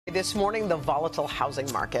This morning, the volatile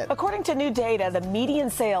housing market. According to new data, the median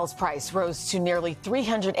sales price rose to nearly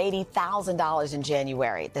 $380,000 in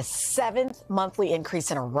January, the seventh monthly increase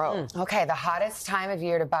in a row. Okay, the hottest time of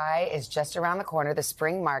year to buy is just around the corner, the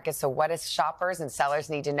spring market. So what does shoppers and sellers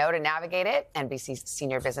need to know to navigate it? NBC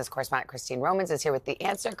senior business correspondent Christine Romans is here with the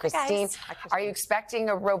answer. Christine, are you expecting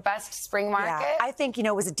a robust spring market? Yeah, I think,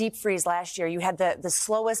 it was a deep freeze last year. You had the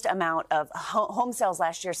slowest amount of home sales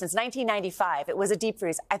last year since 1995. It was a deep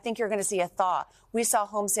freeze. I think you're going to see a thaw. We saw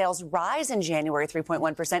home sales rise in January,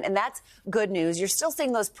 3.1%, and that's good news. You're still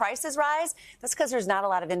seeing those prices rise. That's because there's not a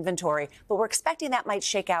lot of inventory, but we're expecting that might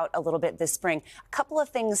shake out a little bit this spring. A couple of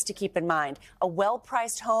things to keep in mind. A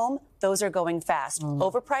well-priced home, those are going fast.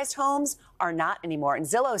 Overpriced homes are not anymore. And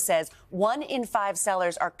Zillow says 1 in 5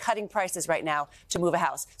 sellers are cutting prices right now to move a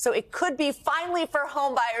house. So it could be finally for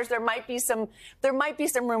home buyers. There might be some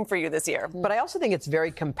room for you this year. But I also think it's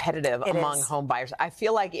very competitive among home buyers. I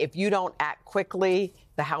feel like if you don't act quickly,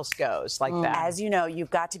 the house goes like that. As you know, you've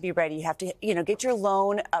got to be ready. You have to, get your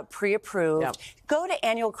loan pre-approved. Yep. Go to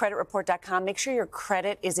annualcreditreport.com. Make sure your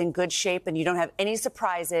credit is in good shape and you don't have any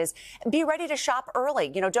surprises. And be ready to shop early.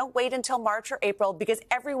 Don't wait until March or April, because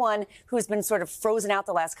everyone who's been sort of frozen out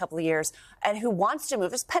the last couple of years and who wants to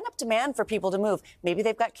move, there's pent-up demand for people to move. Maybe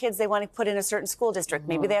they've got kids they want to put in a certain school district.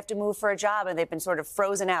 Maybe they have to move for a job and they've been sort of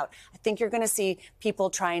frozen out. I think you're going to see people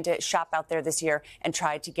trying to shop out there this year and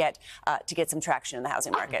try to get some traction in the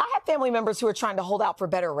housing market. I have family members who are trying to hold out for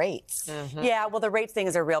better rates. Yeah, well, the rate thing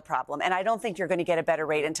is a real problem, and I don't think you're going to get a better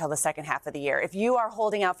rate until the second half of the year. If you are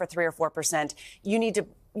holding out for 3 or 4%, you need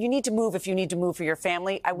to move if you need to move for your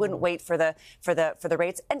family. I wouldn't wait for the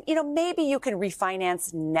rates. And, maybe you can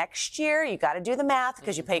refinance next year. You got to do the math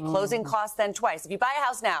because you pay closing costs then twice. If you buy a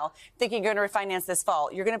house now thinking you're going to refinance this fall,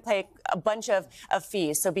 you're going to pay a bunch of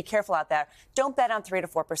fees. So be careful out there. Don't bet on 3 to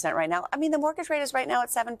 4% right now. I mean, the mortgage rate is right now at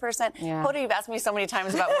 7%. Yeah. Hoda, you've asked me so many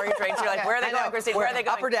times about mortgage rates. You're like, where are they going, Christine? Where are they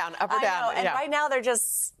going? Up or down, up or down. I know. And right now they're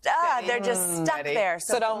just stuck there.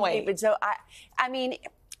 So don't wait. So I mean,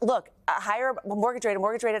 look, a higher mortgage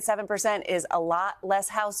rate at 7% is a lot less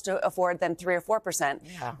house to afford than 3 or 4%.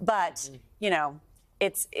 Yeah. But,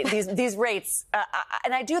 these rates,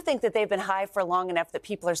 and I do think that they've been high for long enough that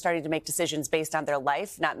people are starting to make decisions based on their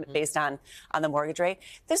life, not based on the mortgage rate.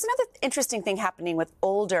 There's another interesting thing happening with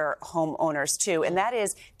older homeowners, too, and that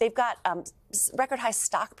is they've got record high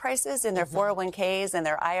stock prices in their 401ks and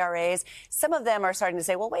their IRAs. Some of them are starting to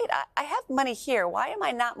say, well, wait, I have money here. Why am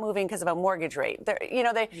I not moving because of a mortgage rate?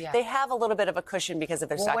 They have a little bit of a cushion because of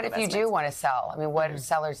their stock investments. What if you do want to sell? I mean, what do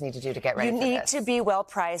sellers need to do to get ready for this? You need to be well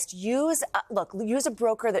priced. Use a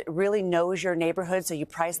broker that really knows your neighborhood so you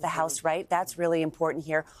price the house right. That's really important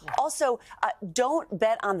here. Yeah. Also, don't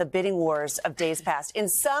bet on the bidding wars of days past. In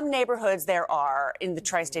some neighborhoods, in the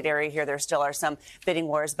tri-state area here, there still are some bidding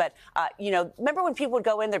wars. But, remember when people would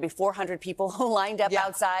go in, there'd be 400 people who lined up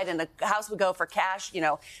outside and the house would go for cash,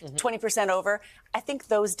 20% over. I think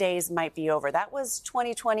those days might be over. That was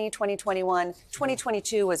 2020, 2021.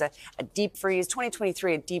 2022 was a deep freeze.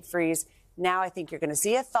 2023, a deep freeze. Now I think you're going to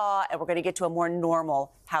see a thaw, and we're going to get to a more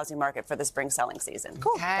normal housing market for the spring selling season.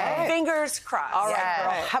 Cool. Okay. Fingers crossed. All right,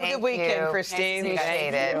 girl. Have a good weekend, Christine.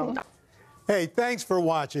 Appreciate it. Hey, thanks for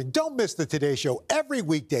watching. Don't miss the Today Show every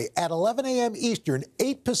weekday at 11 a.m. Eastern,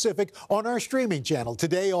 8 Pacific on our streaming channel,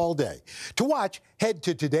 Today All Day. To watch, head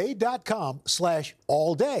to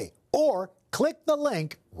today.com/allday or click the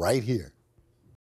link right here.